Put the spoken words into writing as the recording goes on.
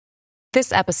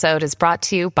This episode is brought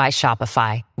to you by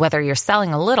Shopify. Whether you're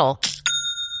selling a little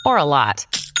or a lot,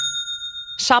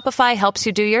 Shopify helps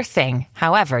you do your thing,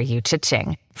 however you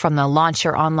cha-ching. From the launch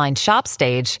your online shop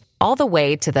stage, all the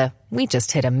way to the we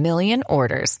just hit 1 million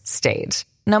orders stage.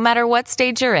 No matter what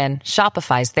stage you're in,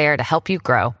 Shopify's there to help you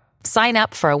grow. Sign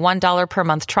up for a $1 per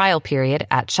month trial period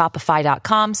at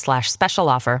shopify.com/special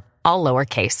offer, all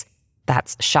lowercase.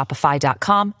 That's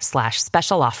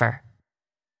shopify.com/special offer.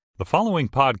 The following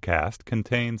podcast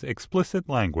contains explicit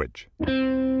language.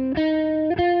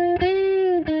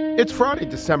 It's Friday,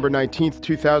 December 19th,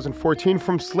 2014.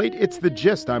 From Slate, it's The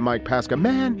Gist. I'm Mike Pasca.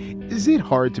 Man, is it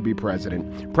hard to be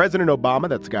president. President Obama,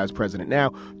 that's the guy's president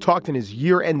now, talked in his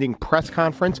year-ending press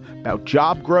conference about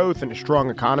job growth and a strong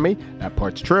economy. That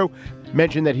part's true.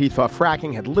 Mentioned that he thought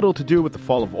fracking had little to do with the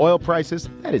fall of oil prices.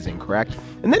 That is incorrect.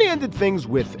 And then he ended things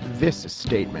with this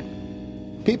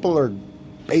statement. People are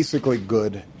basically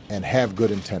good and have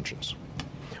good intentions.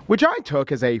 Which I took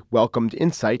as a welcomed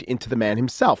insight into the man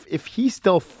himself. If he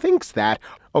still thinks that,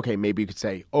 okay, maybe you could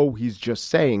say, oh, he's just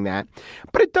saying that.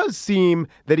 But it does seem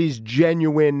that he's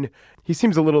genuine. He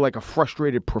seems a little like a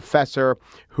frustrated professor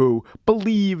who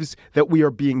believes that we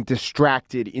are being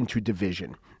distracted into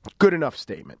division. Good enough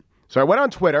statement. So I went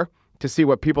on Twitter to see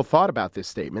what people thought about this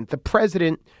statement. The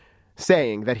president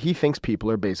saying that he thinks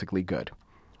people are basically good.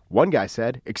 One guy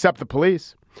said, except the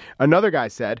police. Another guy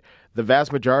said, the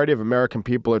vast majority of American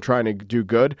people are trying to do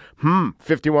good.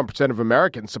 51% of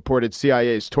Americans supported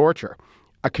CIA's torture.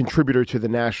 A contributor to the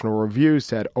National Review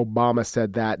said Obama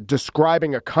said that,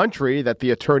 describing a country that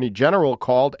the Attorney General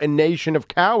called a nation of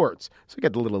cowards. So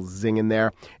get a little zing in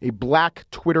there. A black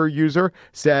Twitter user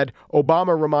said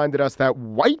Obama reminded us that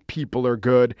white people are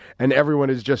good and everyone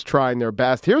is just trying their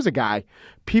best. Here's a guy.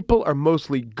 People are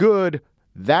mostly good.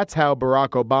 That's how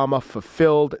Barack Obama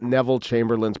fulfilled Neville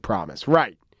Chamberlain's promise.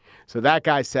 Right. So that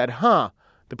guy said,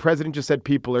 the president just said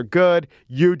people are good.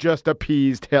 You just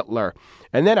appeased Hitler.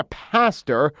 And then a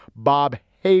pastor, Bob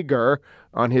Hager,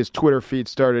 on his Twitter feed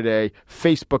started a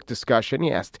Facebook discussion.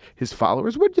 He asked his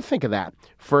followers, what do you think of that?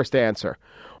 First answer.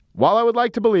 While I would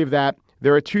like to believe that,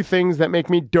 there are two things that make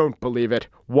me don't believe it.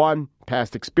 One,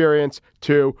 past experience.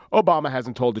 Two, Obama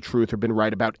hasn't told the truth or been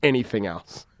right about anything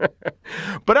else.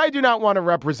 But I do not want to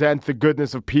represent the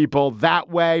goodness of people that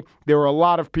way. There were a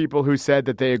lot of people who said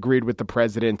that they agreed with the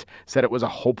president, said it was a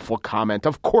hopeful comment.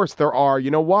 Of course there are.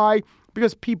 You know why?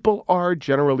 Because people are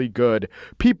generally good.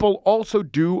 People also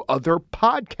do other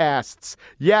podcasts.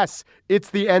 Yes, it's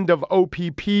the end of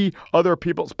OPP, Other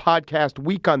People's Podcast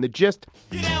Week on The Gist.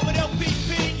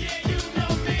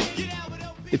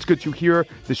 It's good to hear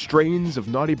the strains of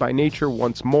Naughty by Nature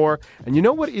once more. And you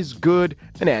know what is good?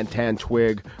 An Antan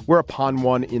twig. We're upon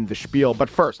one in the spiel. But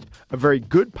first, a very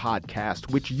good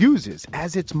podcast which uses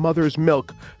as its mother's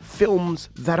milk films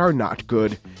that are not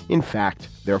good. In fact,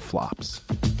 they're flops.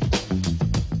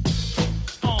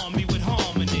 Army with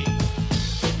harmony.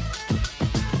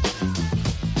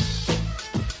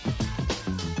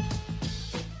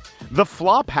 The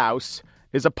Flophouse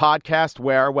is a podcast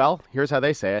where, well, here's how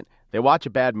they say it. They watch a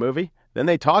bad movie, then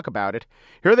they talk about it.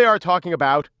 Here they are talking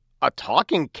about a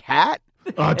talking cat.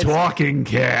 A talking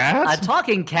cat? A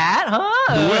talking cat,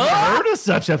 huh? Who had heard of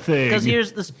such a thing? Because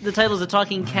here's the title is A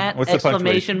Talking Cat, What's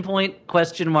exclamation point,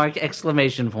 question mark,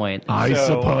 exclamation point. I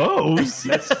suppose.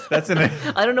 That's an...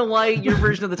 I don't know why your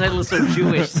version of the title is so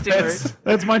Jewish, Stuart.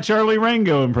 That's my Charlie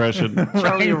Rango impression.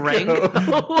 Charlie Rango?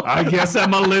 I guess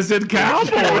I'm a lizard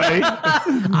cowboy.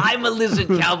 I'm a lizard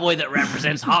cowboy that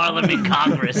represents Harlem in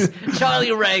Congress.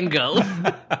 Charlie Rango.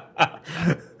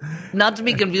 Not to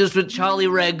be confused with Charlie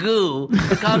Ragu,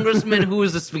 the congressman who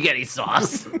is a spaghetti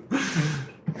sauce.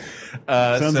 Sounds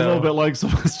a little bit like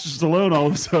Sylvester Stallone all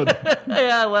of a sudden.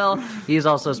 Yeah, well, he's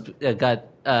also got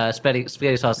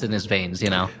spaghetti sauce in his veins, you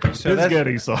know. So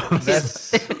spaghetti sauce. That's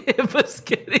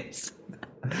Spaghetti sauce.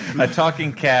 a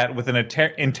talking cat with an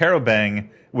interrobang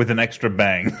with an extra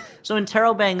bang. So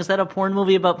Interrobang, is that a porn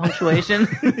movie about punctuation?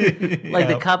 Like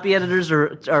the copy editors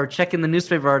are checking the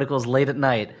newspaper articles late at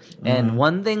night, and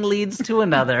one thing leads to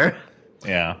another.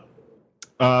 Yeah.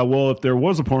 Well, if there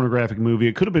was a pornographic movie,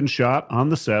 it could have been shot on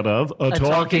the set of A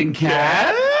Talking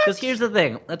Cat. Because here's the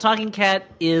thing. A Talking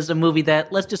Cat is a movie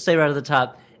that, let's just say right at the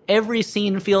top, every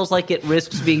scene feels like it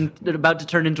risks being about to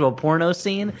turn into a porno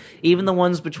scene, even the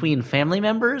ones between family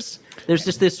members. There's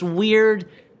just this weird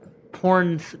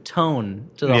porn tone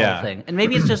to the whole thing. And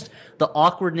maybe it's just the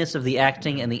awkwardness of the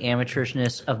acting and the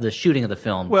amateurishness of the shooting of the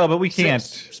film. Well, but we can't.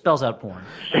 Spells out porn.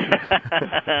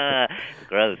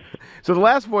 Gross. So the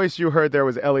last voice you heard there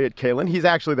was Elliot Kalin. He's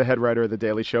actually the head writer of The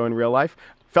Daily Show in real life.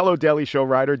 Fellow Daily Show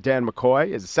writer Dan McCoy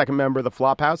is a second member of the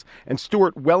Flophouse, and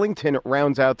Stuart Wellington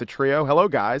rounds out the trio. Hello,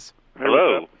 guys.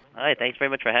 Hello. Hi, thanks very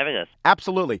much for having us.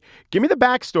 Absolutely. Give me the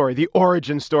backstory, the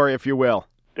origin story, if you will.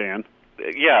 Dan?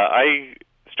 Yeah, I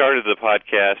started the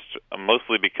podcast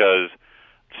mostly because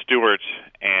Stuart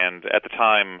and, at the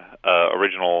time,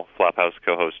 original Flophouse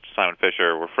co-host Simon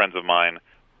Fisher were friends of mine.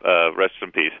 Rest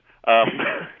in peace.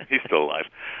 He's still alive.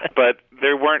 But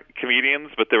they weren't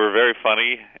comedians, but they were very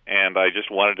funny, and I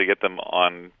just wanted to get them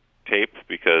on tape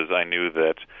because I knew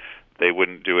that they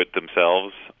wouldn't do it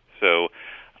themselves. So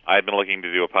I'd been looking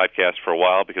to do a podcast for a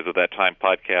while because at that time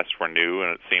podcasts were new,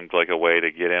 and it seemed like a way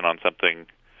to get in on something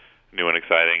new and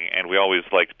exciting. And we always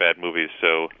liked bad movies,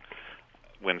 so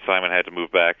when Simon had to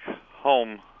move back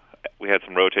home, we had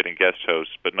some rotating guest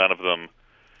hosts, but none of them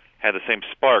had the same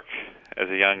spark as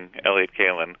a young Elliott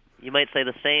Kalan. You might say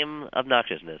the same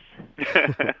obnoxiousness.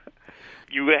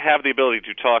 You have the ability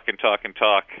to talk and talk and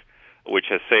talk, which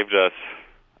has saved us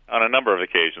on a number of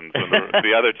occasions. And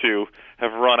the other two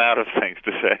have run out of things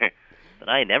to say. But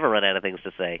I never run out of things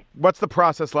to say. What's the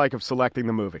process like of selecting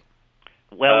the movie?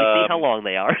 Well, we see how long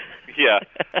they are. Yeah.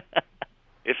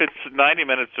 If it's 90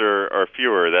 minutes or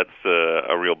fewer, that's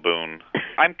a real boon.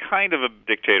 I'm kind of a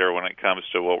dictator when it comes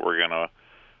to what we're going to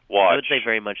watch. I would say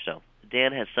very much so.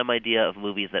 Dan has some idea of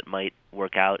movies that might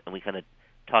work out, and we kind of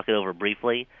talk it over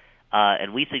briefly.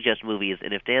 And we suggest movies,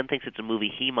 and if Dan thinks it's a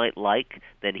movie he might like,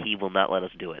 then he will not let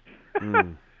us do it.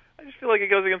 I just feel like it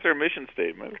goes against our mission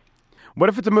statement. What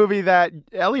if it's a movie that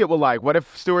Elliot will like? What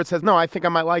if Stuart says, no, I think I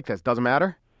might like this? Doesn't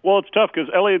matter? Well, it's tough because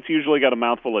Elliot's usually got a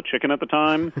mouthful of chicken at the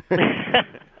time.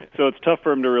 So it's tough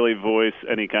for him to really voice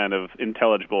any kind of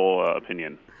intelligible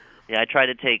opinion. Yeah, I try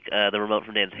to take the remote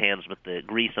from Dan's hands, but the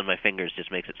grease on my fingers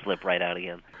just makes it slip right out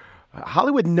again.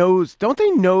 Hollywood knows, don't they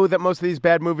know that most of these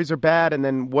bad movies are bad? And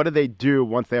then what do they do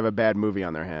once they have a bad movie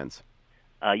on their hands?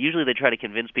 Usually they try to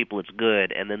convince people it's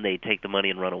good, and then they take the money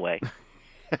and run away.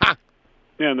 Yeah,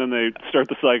 and then they start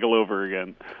the cycle over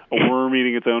again. A worm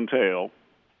eating its own tail.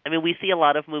 I mean, we see a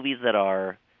lot of movies that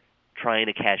are trying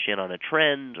to cash in on a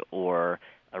trend or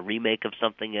a remake of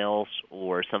something else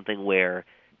or something where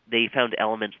they found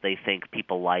elements they think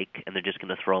people like and they're just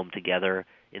going to throw them together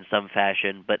in some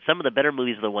fashion. But some of the better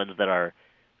movies are the ones that are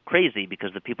crazy because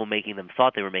the people making them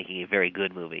thought they were making a very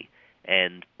good movie.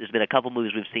 And there's been a couple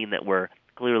movies we've seen that were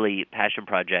clearly passion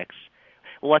projects.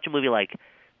 We'll watch a movie like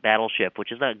Battleship,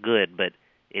 which is not good, but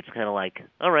it's kind of like,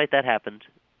 all right, that happened.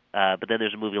 But then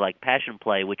there's a movie like Passion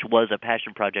Play, which was a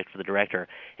passion project for the director,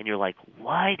 and you're like,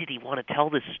 why did he want to tell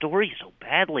this story so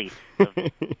badly? Of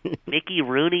Mickey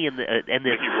Rooney and this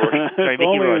sorry,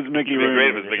 Mickey Rourke. Mickey Rooney. Great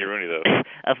if Rooney. it's Mickey Rooney, though.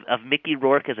 of Mickey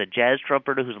Rourke as a jazz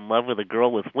trumpeter who's in love with a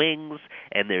girl with wings,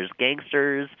 and there's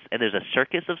gangsters, and there's a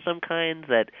circus of some kind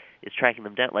that is tracking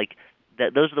them down. Like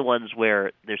those are the ones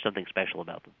where there's something special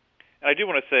about them. And I do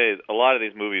want to say a lot of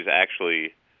these movies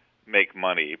actually make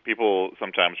money. People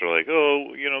sometimes are like, oh,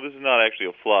 this is not actually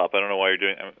a flop. I don't know why you're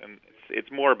doing it. And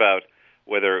it's more about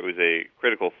whether it was a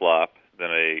critical flop than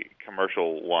a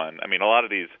commercial one. I mean, a lot of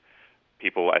these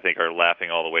people, I think, are laughing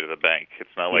all the way to the bank.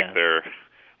 It's not like they're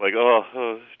like, oh,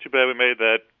 it's too bad we made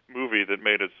that movie that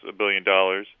made us $1 billion.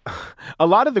 A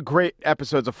lot of the great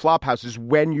episodes of Flophouse is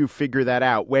when you figure that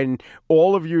out, when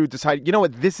all of you decide, you know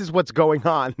what, this is what's going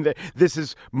on.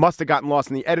 This must have gotten lost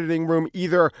in the editing room.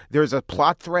 Either there's a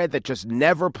plot thread that just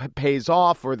never pays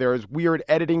off, or there's weird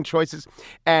editing choices.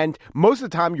 And most of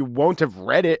the time you won't have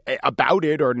read it about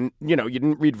it, or you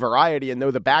didn't read Variety and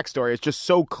know the backstory. It's just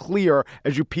so clear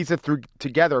as you piece it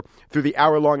together through the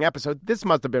hour-long episode. This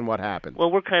must have been what happened.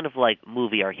 Well, we're kind of like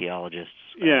movie archaeologists.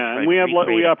 Yeah, and we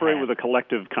operate with a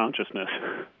collective consciousness.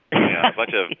 Yeah, a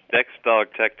bunch of Dog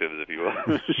detectives, if you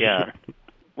will. Yeah.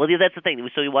 Well, yeah, that's the thing.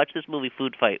 So we watched this movie,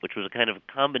 Food Fight, which was a kind of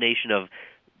combination of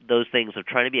those things of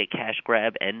trying to be a cash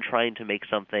grab and trying to make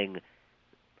something.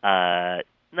 No,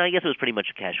 I guess it was pretty much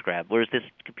a cash grab. Whereas this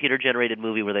computer-generated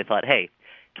movie where they thought, hey,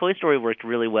 Toy Story worked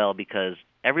really well because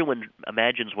everyone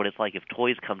imagines what it's like if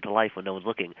toys come to life when no one's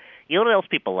looking. You know what else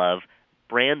people love?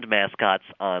 Brand mascots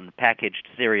on packaged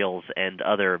cereals and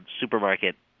other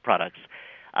supermarket products.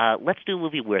 Let's do a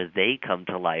movie where they come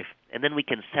to life, and then we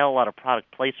can sell a lot of product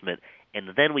placement, and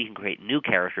then we can create new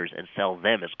characters and sell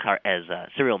them as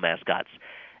cereal mascots.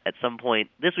 At some point,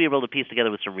 this we were able to piece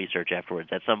together with some research afterwards.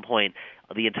 At some point,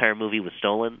 the entire movie was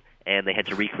stolen, and they had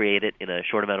to recreate it in a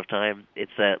short amount of time.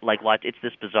 It's it's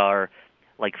this bizarre,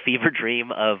 fever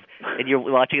dream of, and you're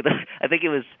watching it. I think it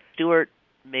was Stuart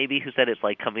maybe who said it's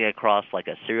like coming across like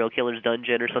a serial killer's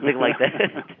dungeon or something like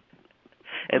that.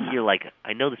 And you're like,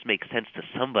 I know this makes sense to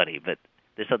somebody, but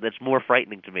That's more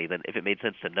frightening to me than if it made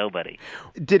sense to nobody.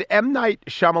 Did M. Night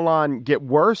Shyamalan get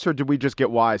worse, or did we just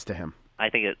get wise to him? I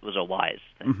think it was a wise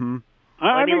thing. Mm-hmm.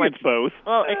 I mean, think it's both.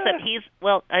 Well, except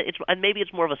maybe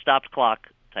it's more of a stopped clock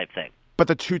type thing. But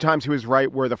the 2 times he was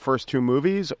right were the first 2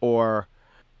 movies, or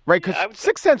right? Because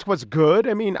Sixth Sense was good.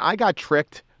 I mean, I got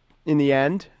tricked in the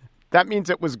end. That means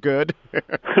it was good. I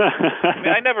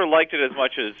mean, I never liked it as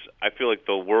much as I feel like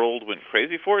the world went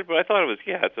crazy for it, but I thought it was,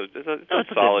 it's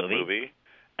a solid movie.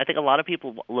 I think a lot of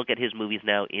people look at his movies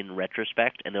now in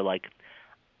retrospect, and they're like,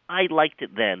 I liked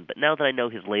it then, but now that I know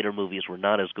his later movies were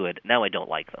not as good, now I don't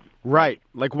like them. Right.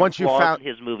 Like once you found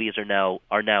his movies are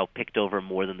now picked over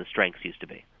more than the strengths used to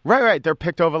be. Right. They're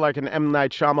picked over like an M.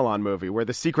 Night Shyamalan movie where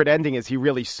the secret ending is he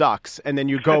really sucks, and then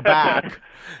you go back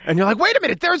and you're like, wait a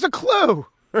minute, there's a clue.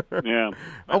 Yeah.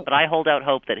 But I hold out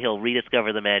hope that he'll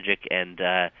rediscover the magic and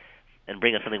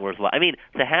bring us something worthwhile. I mean,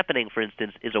 The Happening, for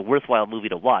instance, is a worthwhile movie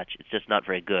to watch. It's just not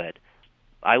very good.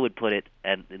 I would put it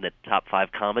in the top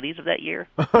 5 comedies of that year,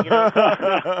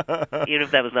 even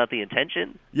if that was not the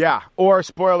intention. Yeah, or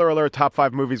spoiler alert, top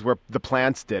 5 movies where the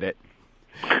plants did it.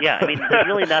 Yeah, I mean, there's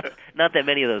really not that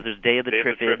many of those. There's Day of the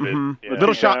Triffids. Mm-hmm. Yeah.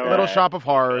 Little Shop of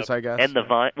Horrors, I guess. And the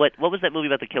Vine. What was that movie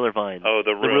about the killer vine? Oh,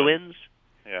 The Ruins.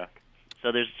 Yeah.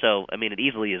 So I mean, it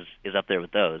easily is up there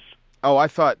with those. Oh, I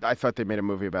thought they made a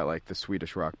movie about like the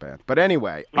Swedish rock band. But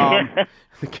anyway, are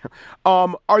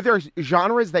there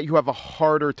genres that you have a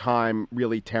harder time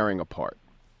really tearing apart?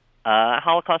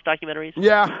 Holocaust documentaries.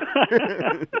 Yeah.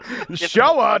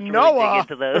 Shoah, Noah.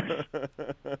 Dig into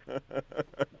those.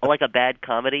 Like a bad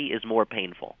comedy is more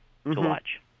painful to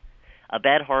watch. A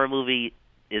bad horror movie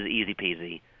is easy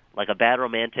peasy. Like a bad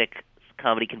romantic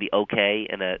comedy can be okay,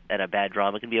 and a bad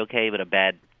drama can be okay, but a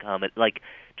bad comedy, like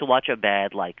to watch a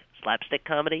bad slapstick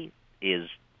comedy, is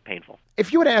painful.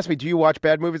 If you would ask me, do you watch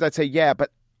bad movies? I'd say yeah, but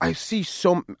I see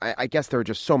I guess there are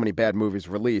just so many bad movies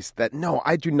released that no,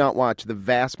 I do not watch the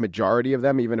vast majority of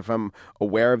them, even if I'm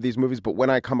aware of these movies. But when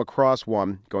I come across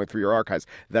one, going through your archives,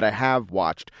 that I have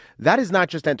watched, that is not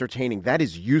just entertaining, that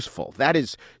is useful. That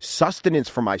is sustenance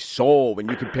for my soul when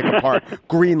you can pick apart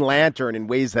Green Lantern in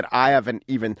ways that I haven't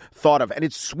even thought of. And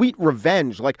it's sweet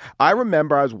revenge. Like, I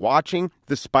remember I was watching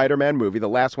the Spider-Man movie, the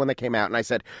last one that came out, and I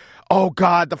said, oh,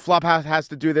 God, the Flophouse has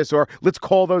to do this, or let's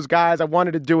call those guys. I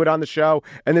wanted to do it on the show.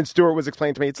 And then Stuart was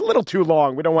explaining to me, it's a little too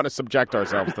long. We don't want to subject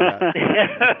ourselves to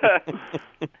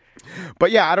that.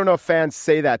 But yeah, I don't know if fans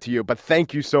say that to you, but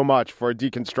thank you so much for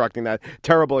deconstructing that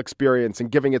terrible experience and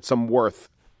giving it some worth.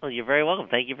 Well, you're very welcome.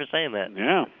 Thank you for saying that.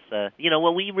 Yeah.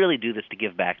 We really do this to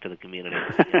give back to the community.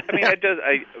 I mean, it does.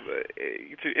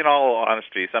 In all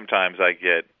honesty, sometimes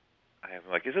I'm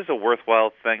like, is this a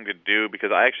worthwhile thing to do?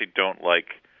 Because I actually don't like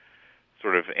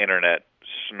sort of internet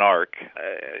snark.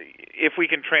 If we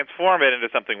can transform it into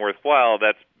something worthwhile,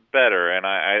 that's better. And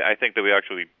I think that we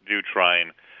actually do try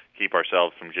and keep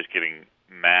ourselves from just getting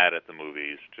mad at the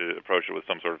movies, to approach it with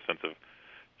some sort of sense of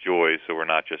joy, so we're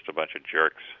not just a bunch of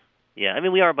jerks. Yeah, I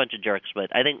mean, we are a bunch of jerks,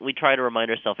 but I think we try to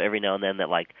remind ourselves every now and then that,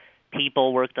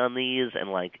 people worked on these, and,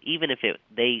 even if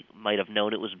they might have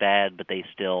known it was bad, but they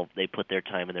put their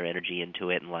time and their energy into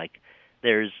it, and,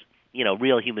 there's,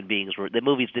 real human beings the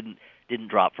movies didn't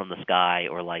drop from the sky,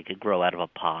 or, grow out of a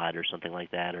pod or something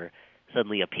like that, or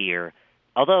suddenly appear.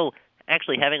 Although,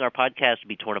 actually, having our podcast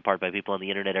be torn apart by people on the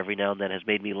internet every now and then has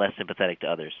made me less sympathetic to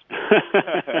others.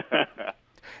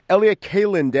 Elliot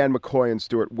Kalin, Dan McCoy, and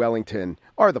Stuart Wellington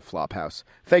are the Flophouse.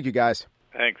 Thank you, guys.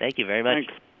 Thanks. Thank you very much.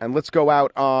 Thanks. And let's go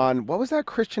out on, what was that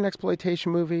Christian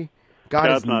exploitation movie?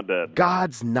 God's Not Dead.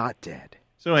 God's Not Dead.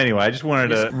 So anyway, I just wanted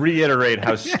to reiterate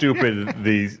how stupid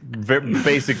the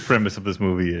basic premise of this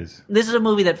movie is. This is a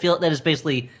movie that is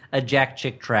basically a Jack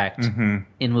Chick tract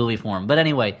in movie form. But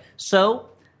anyway, so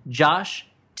Josh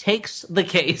takes the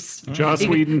case. Joss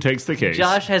Whedon takes the case.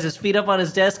 Josh has his feet up on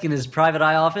his desk in his private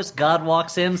eye office. God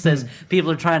walks in, says,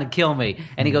 people are trying to kill me.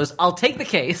 And he goes, I'll take the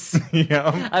case.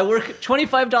 Yeah. I work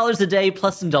 $25 a day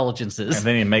plus indulgences. And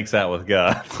then he makes out with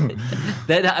God.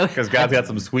 Because God's got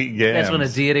some sweet games. That's when a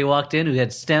deity walked in who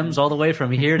had stems all the way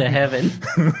from here to heaven.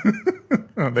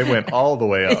 They went all the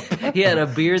way up. He had a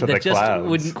beard that just clouds.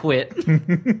 wouldn't quit.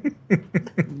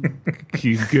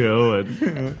 Keep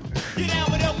going.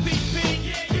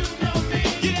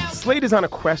 Slate is on a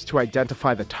quest to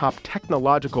identify the top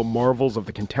technological marvels of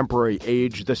the contemporary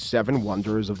age, the 7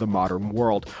 wonders of the modern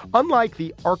world. Unlike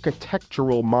the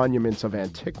architectural monuments of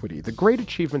antiquity, the great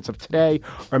achievements of today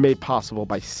are made possible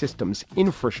by systems,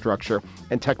 infrastructure,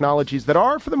 and technologies that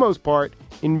are, for the most part,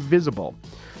 invisible.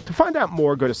 To find out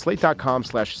more, go to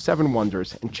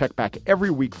slate.com/7wonders and check back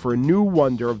every week for a new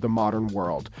wonder of the modern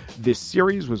world. This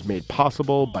series was made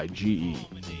possible by GE.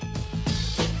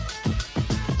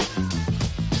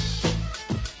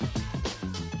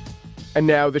 And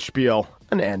now the spiel,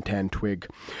 an Antan twig.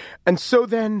 And so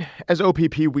then, as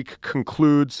OPP week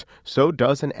concludes, so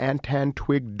does an Antan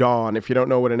twig dawn. If you don't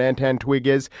know what an Antan twig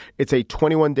is, it's a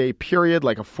 21-day period,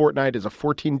 like a fortnight is a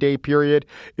 14-day period.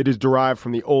 It is derived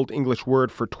from the Old English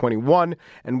word for 21.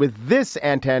 And with this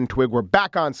Antan twig, we're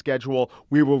back on schedule.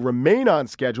 We will remain on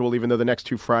schedule, even though the next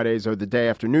 2 Fridays are the day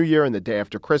after New Year and the day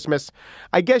after Christmas.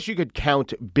 I guess you could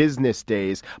count business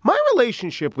days. My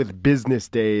relationship with business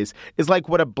days is like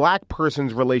what a black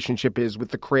person's relationship is with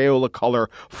the Crayola color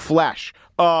flesh.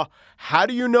 How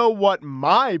do you know what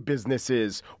my business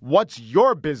is? What's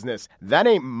your business? That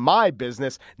ain't my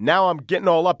business. Now I'm getting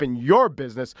all up in your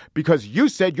business because you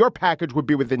said your package would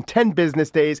be within 10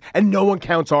 business days and no one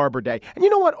counts Arbor Day. And you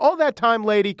know what? All that time,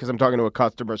 lady, because I'm talking to a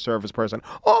customer service person,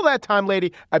 all that time,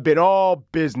 lady, I've been all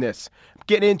business.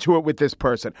 Get into it with this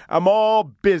person. I'm all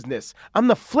business. I'm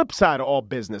the flip side of all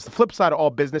business. The flip side of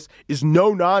all business is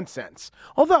no nonsense.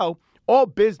 Although all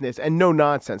business and no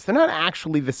nonsense, they're not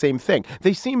actually the same thing.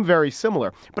 They seem very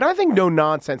similar. But I think no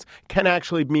nonsense can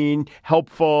actually mean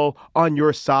helpful, on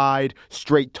your side,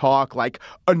 straight talk, like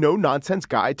a no nonsense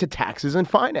guide to taxes and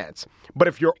finance. But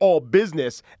if you're all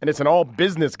business and it's an all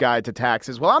business guide to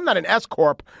taxes, well, I'm not an S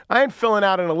Corp. I ain't filling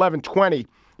out an 1120.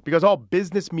 Because all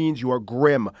business means you are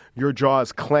grim, your jaw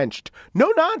is clenched.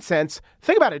 No nonsense.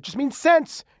 Think about it. It just means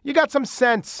sense. You got some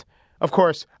sense. Of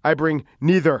course, I bring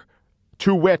neither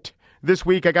to wit. This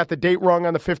week, I got the date wrong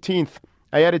on the 15th.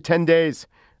 I added 10 days.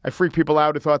 I freak people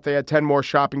out who thought they had 10 more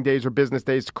shopping days or business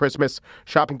days to Christmas.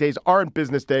 Shopping days aren't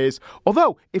business days.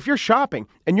 Although, if you're shopping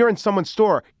and you're in someone's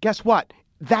store, guess what?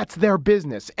 That's their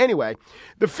business. Anyway,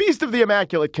 the Feast of the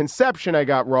Immaculate Conception I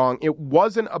got wrong. It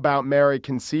wasn't about Mary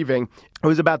conceiving. It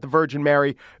was about the Virgin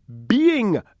Mary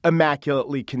being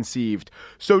immaculately conceived.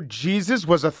 So Jesus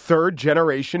was a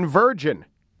third-generation virgin.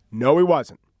 No, he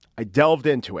wasn't. I delved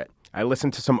into it. I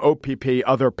listened to some OPP,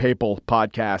 other papal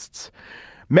podcasts.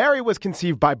 Mary was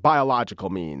conceived by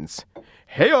biological means.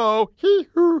 Hey-oh,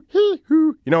 hee-hoo,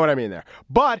 hee-hoo. You know what I mean there.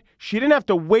 But she didn't have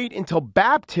to wait until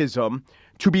baptism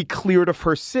to be cleared of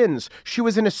her sins. She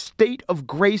was in a state of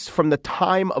grace from the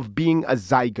time of being a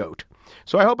zygote.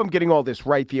 So I hope I'm getting all this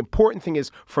right. The important thing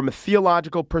is, from a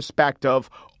theological perspective,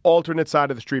 alternate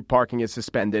side of the street parking is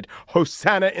suspended.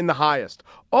 Hosanna in the highest.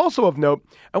 Also of note,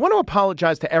 I want to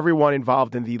apologize to everyone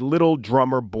involved in the Little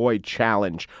Drummer Boy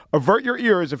Challenge. Avert your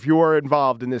ears if you are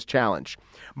involved in this challenge.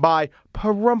 By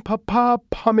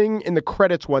pumming in the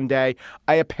credits one day,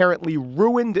 I apparently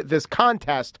ruined this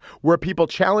contest where people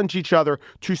challenge each other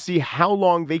to see how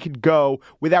long they could go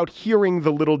without hearing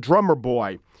the Little Drummer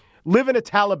Boy. Live in a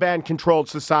Taliban-controlled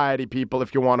society, people,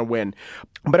 if you want to win.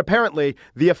 But apparently,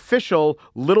 the official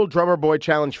Little Drummer Boy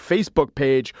Challenge Facebook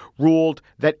page ruled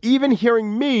that even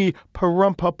hearing me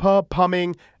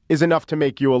pumming is enough to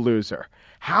make you a loser.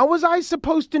 How was I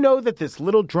supposed to know that this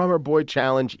Little Drummer Boy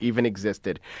Challenge even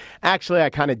existed? Actually, I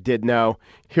kind of did know.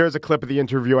 Here's a clip of the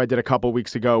interview I did a couple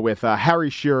weeks ago with Harry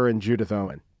Shearer and Judith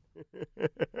Owen.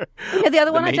 Yeah, the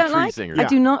other one I don't like. Singer. I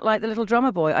do not like the Little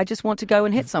Drummer Boy. I just want to go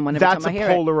and hit someone every time I hear it.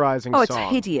 That's a polarizing song. Oh, it's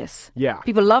hideous. Yeah.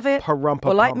 People love it. Parumpa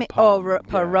or like me. pum. Or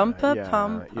parumpa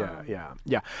pum.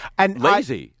 Yeah. And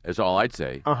lazy is all I'd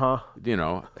say. Uh-huh. You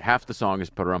know, half the song is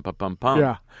parumpa pum pum.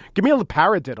 Yeah. Give me a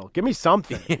paradiddle. Give me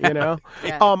something, you know?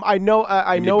 Yeah. I know of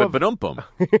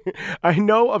I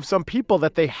know of some people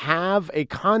that they have a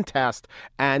contest,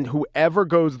 and whoever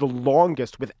goes the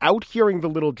longest without hearing the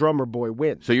Little Drummer Boy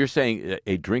wins. So you're saying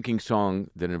a drinking song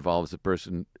that involves a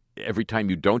person every time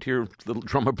you don't hear Little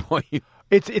Drummer Boy?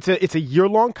 It's a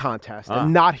year-long contest,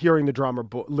 and not hearing the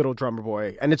Little Drummer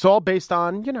Boy. And it's all based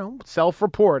on,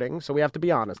 self-reporting, so we have to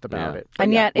be honest about it.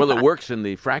 And yet, it works in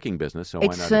the fracking business, so why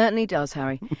not? It certainly does,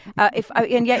 Harry. I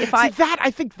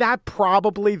think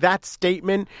that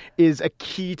statement is a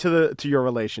key to your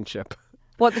relationship.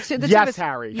 What, the yes,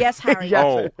 Harry. Yes, Harry.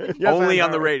 Yes, only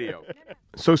on the radio.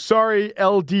 So sorry,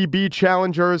 LDB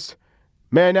challengers.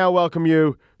 May I now welcome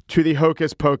you to the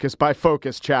Hocus Pocus by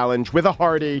Focus Challenge with a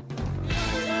hearty...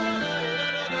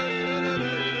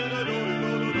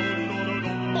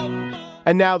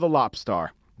 And now the Lopstar,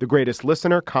 the greatest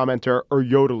listener, commenter, or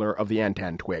yodeler of the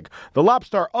Antan Twig. The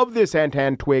Lopstar of this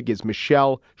Antan Twig is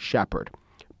Michelle Shepard.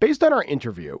 Based on our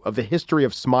interview of the history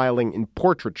of smiling in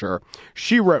portraiture,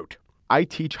 she wrote, I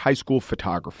teach high school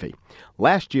photography.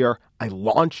 Last year, I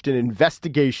launched an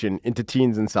investigation into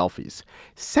teens and selfies.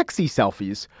 Sexy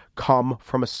selfies come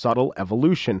from a subtle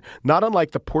evolution. Not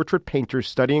unlike the portrait painters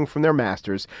studying from their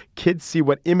masters, kids see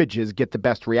what images get the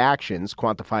best reactions,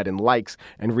 quantified in likes,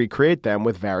 and recreate them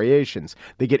with variations.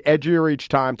 They get edgier each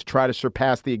time to try to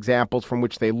surpass the examples from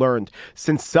which they learned.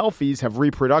 Since selfies have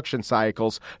reproduction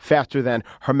cycles faster than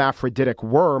hermaphroditic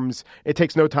worms, it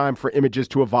takes no time for images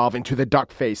to evolve into the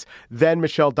duck face. Then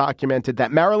Michelle documented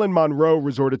that Marilyn Monroe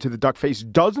resorted to the duck face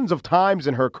dozens of times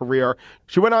in her career.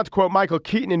 She went on to quote Michael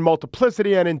Keaton in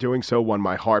Multiplicity, and in doing so won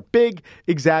my heart. Big,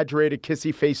 exaggerated,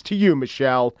 kissy face to you,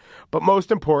 Michelle. But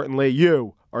most importantly,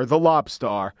 you are the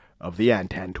lobstar of the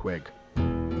Antan Twig.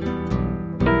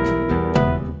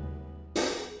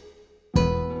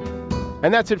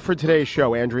 And that's it for today's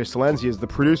show. Andrea Silenzi is the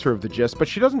producer of The Gist, but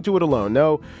she doesn't do it alone.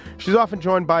 No, she's often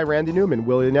joined by Randy Newman,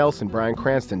 Willie Nelson, Bryan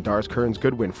Cranston, Doris Kearns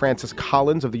Goodwin, Francis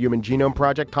Collins of the Human Genome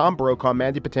Project, Tom Brokaw,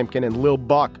 Mandy Patinkin, and Lil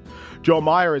Buck. Joe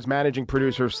Meyer is managing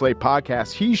producer of Slate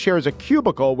Podcasts. He shares a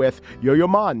cubicle with Yo-Yo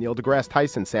Ma, Neil deGrasse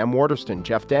Tyson, Sam Waterston,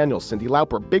 Jeff Daniels, Cyndi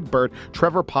Lauper, Big Bird,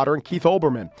 Trevor Potter, and Keith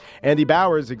Olbermann. Andy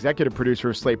Bowers, executive producer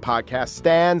of Slate Podcasts,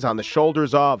 stands on the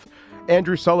shoulders of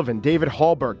Andrew Sullivan, David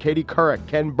Hallberg, Katie Couric,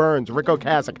 Ken Burns, Rick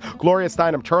Ocasek, Gloria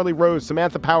Steinem, Charlie Rose,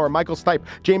 Samantha Power, Michael Stipe,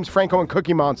 James Franco, and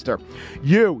Cookie Monster.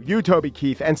 You, Toby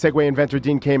Keith, and Segway inventor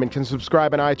Dean Kamen can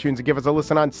subscribe on iTunes and give us a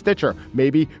listen on Stitcher.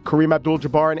 Maybe Kareem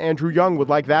Abdul-Jabbar and Andrew Young would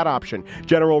like that option.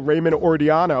 General Raymond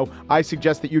Ordiano, I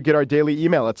suggest that you get our daily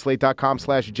email at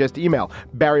slate.com/justemail.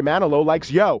 Barry Manilow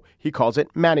likes Yo. He calls it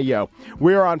Manny-Yo.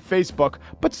 We're on Facebook,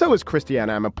 but so is Christiane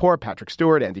Amanpour, Patrick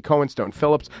Stewart, Andy Cohen, Stone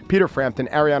Phillips, Peter Frampton,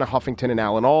 Ariana Huffington, and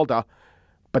Alan Alda.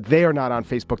 But they are not on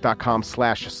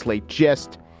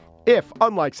Facebook.com/SlateGist. If,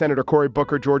 unlike Senator Cory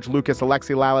Booker, George Lucas,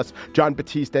 Alexi Lalas, John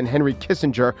Batiste, and Henry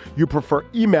Kissinger, you prefer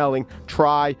emailing,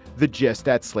 try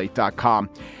thegist@slate.com.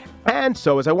 And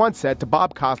so, as I once said to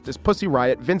Bob Costas, Pussy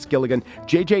Riot, Vince Gilligan,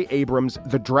 J.J. Abrams,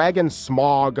 The Dragon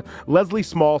Smog, Leslie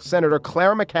Small, Senator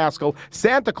Claire McCaskill,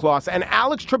 Santa Claus, and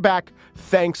Alex Trebek,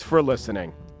 thanks for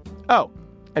listening. Oh,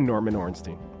 and Norman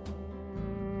Ornstein.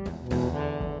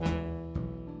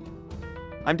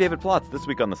 I'm David Plotz. This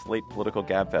week on the Slate Political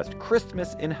Gabfest,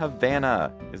 Christmas in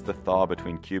Havana. Is the thaw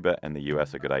between Cuba and the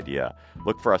U.S. a good idea?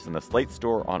 Look for us in the Slate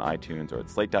store on iTunes or at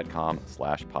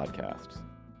slate.com/podcasts.